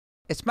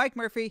It's Mike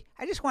Murphy.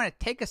 I just want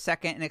to take a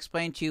second and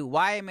explain to you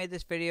why I made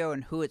this video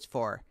and who it's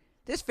for.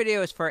 This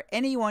video is for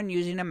anyone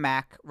using a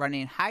Mac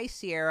running High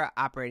Sierra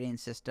operating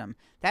system.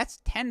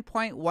 That's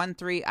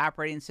 10.13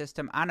 operating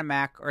system on a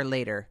Mac or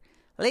later.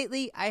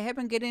 Lately, I have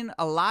been getting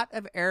a lot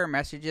of error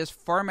messages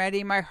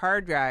formatting my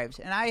hard drives,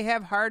 and I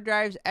have hard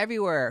drives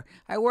everywhere.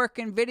 I work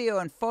in video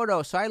and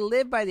photo, so I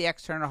live by the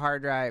external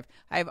hard drive.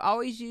 I've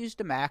always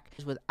used a Mac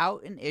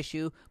without an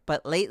issue,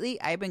 but lately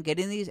I've been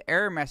getting these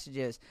error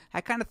messages. I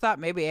kind of thought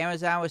maybe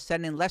Amazon was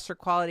sending lesser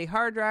quality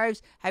hard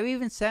drives. I've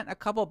even sent a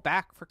couple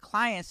back for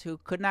clients who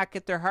could not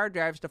get their hard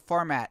drives to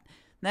format.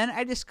 Then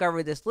I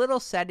discovered this little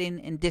setting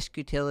in Disk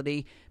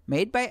Utility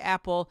made by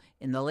Apple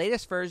in the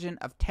latest version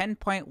of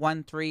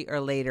 10.13 or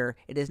later.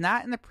 It is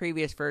not in the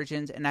previous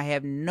versions, and I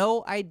have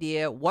no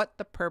idea what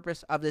the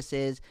purpose of this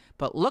is,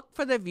 but look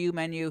for the View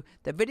menu.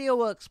 The video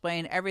will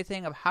explain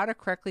everything of how to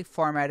correctly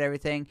format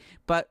everything,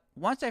 but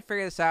once I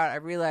figured this out, I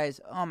realized,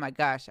 oh my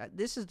gosh,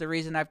 this is the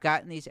reason I've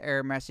gotten these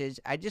error messages.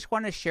 I just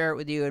want to share it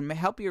with you and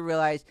help you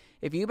realize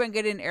if you've been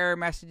getting error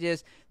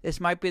messages, this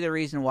might be the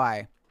reason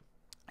why.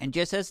 And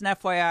just as an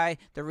FYI,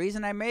 the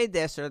reason I made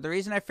this, or the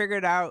reason I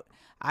figured out,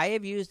 I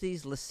have used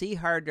these LaCie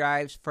hard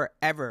drives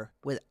forever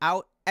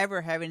without ever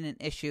having an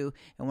issue.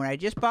 And when I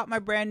just bought my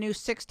brand new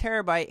 6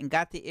 terabyte and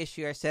got the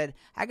issue, I said,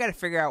 I got to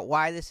figure out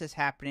why this is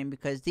happening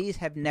because these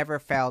have never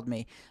failed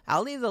me.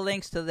 I'll leave the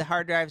links to the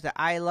hard drives that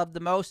I love the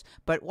most,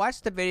 but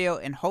watch the video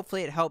and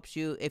hopefully it helps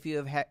you if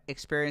you have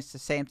experienced the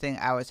same thing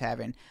I was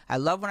having. I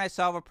love when I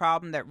solve a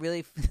problem that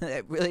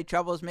really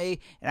troubles me,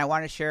 and I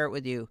want to share it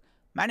with you.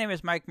 My name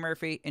is Mike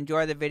Murphy.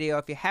 Enjoy the video.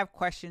 If you have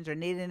questions or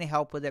need any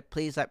help with it,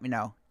 please let me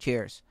know.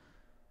 Cheers.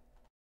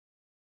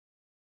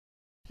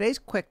 Today's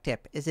quick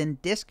tip is in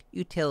Disk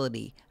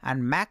Utility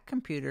on Mac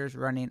computers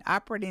running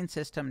operating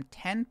system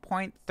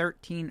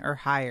 10.13 or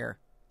higher.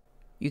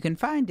 You can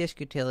find Disk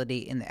Utility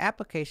in the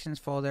Applications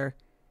folder.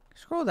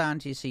 Scroll down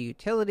to see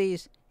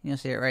Utilities, and you'll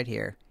see it right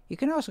here. You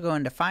can also go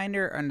into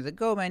Finder under the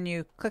Go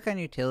menu, click on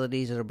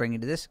Utilities. It'll bring you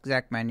to this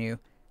exact menu.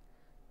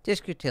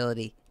 Disk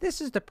Utility.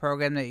 This is the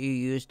program that you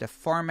use to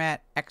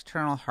format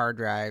external hard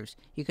drives.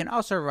 You can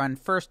also run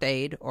First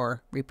Aid,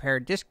 or Repair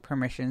Disk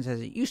Permissions as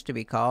it used to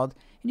be called,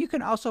 and you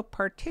can also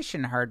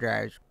partition hard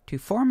drives. To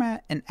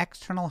format an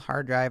external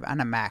hard drive on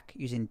a Mac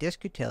using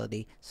Disk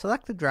Utility,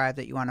 select the drive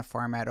that you want to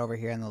format over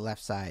here on the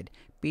left side.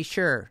 Be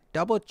sure,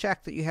 double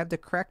check that you have the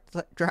correct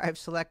drive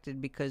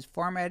selected because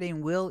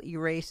formatting will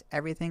erase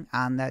everything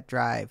on that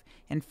drive.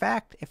 In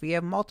fact, if you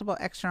have multiple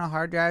external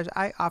hard drives,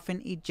 I often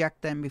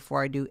eject them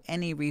before I do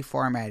any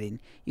reformatting.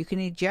 You can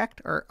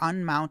eject or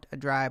unmount a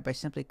drive by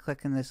simply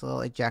clicking this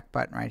little eject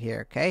button right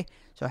here, okay?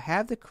 So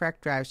have the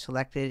correct drive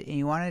selected, and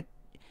you want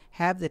to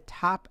have the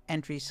top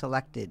entry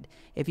selected.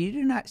 If you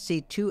do not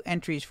see 2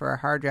 entries for a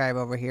hard drive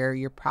over here,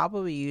 you're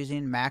probably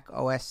using Mac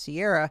OS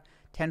Sierra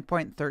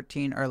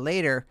 10.13 or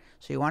later,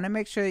 so you want to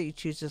make sure that you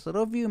choose this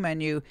little View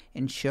menu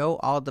and Show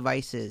All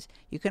Devices.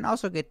 You can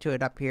also get to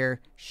it up here,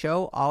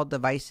 Show All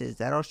Devices.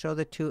 That'll show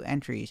the 2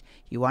 entries.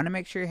 You want to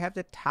make sure you have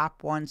the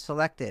top one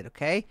selected,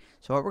 okay?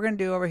 So what we're going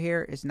to do over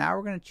here is now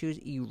we're going to choose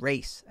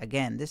Erase.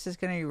 Again, this is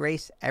going to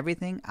erase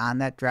everything on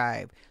that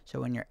drive. So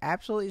when you're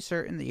absolutely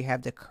certain that you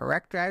have the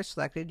correct drive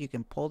selected, you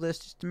can pull this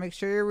just to make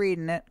sure you're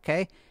reading it,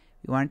 okay?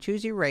 You want to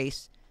choose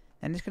Erase.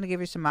 Then it's going to give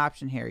you some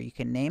option here. You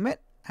can name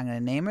it. I'm going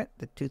to name it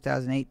the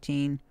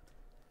 2018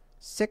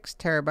 6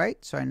 terabyte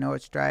so I know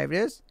which drive it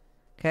is.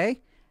 Okay,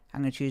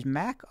 I'm going to choose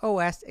Mac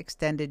OS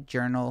Extended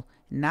Journal,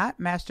 not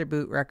Master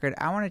Boot Record.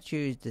 I want to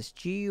choose this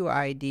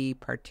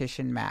GUID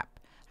Partition Map.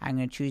 I'm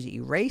going to choose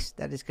Erase.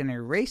 That is going to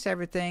erase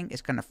everything.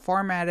 It's going to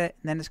format it,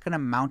 and then it's going to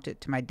mount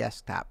it to my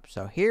desktop.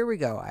 So here we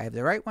go. I have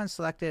the right one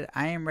selected.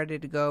 I am ready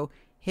to go.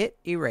 Hit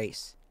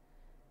Erase.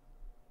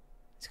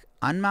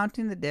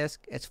 Unmounting the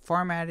disk, it's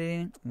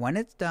formatting. When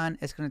it's done,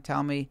 it's going to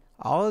tell me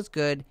all is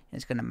good, and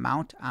it's going to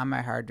mount on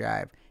my hard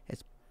drive.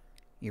 Its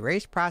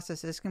erase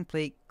process is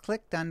complete.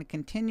 Click Done to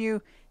continue,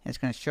 and it's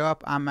going to show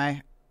up on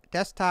my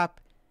desktop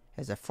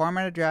as a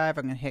formatted drive.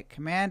 I'm going to hit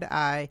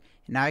Command-I,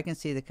 and now I can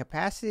see the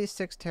capacity is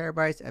 6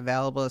 terabytes,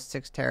 available as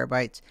 6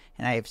 terabytes,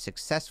 and I have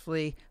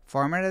successfully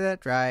formatted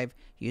that drive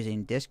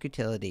using Disk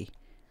Utility.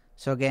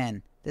 So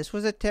again, this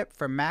was a tip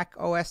for Mac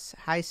OS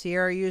High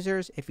Sierra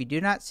users. If you do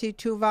not see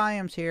 2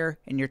 volumes here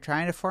and you're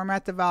trying to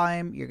format the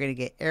volume, you're going to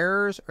get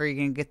errors or you're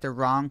going to get the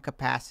wrong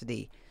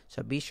capacity.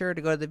 So be sure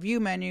to go to the View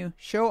menu,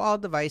 Show All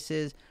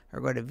Devices,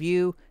 or go to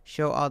View,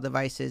 Show All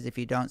Devices if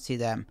you don't see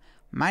them.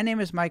 My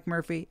name is Mike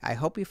Murphy. I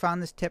hope you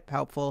found this tip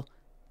helpful.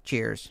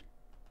 Cheers.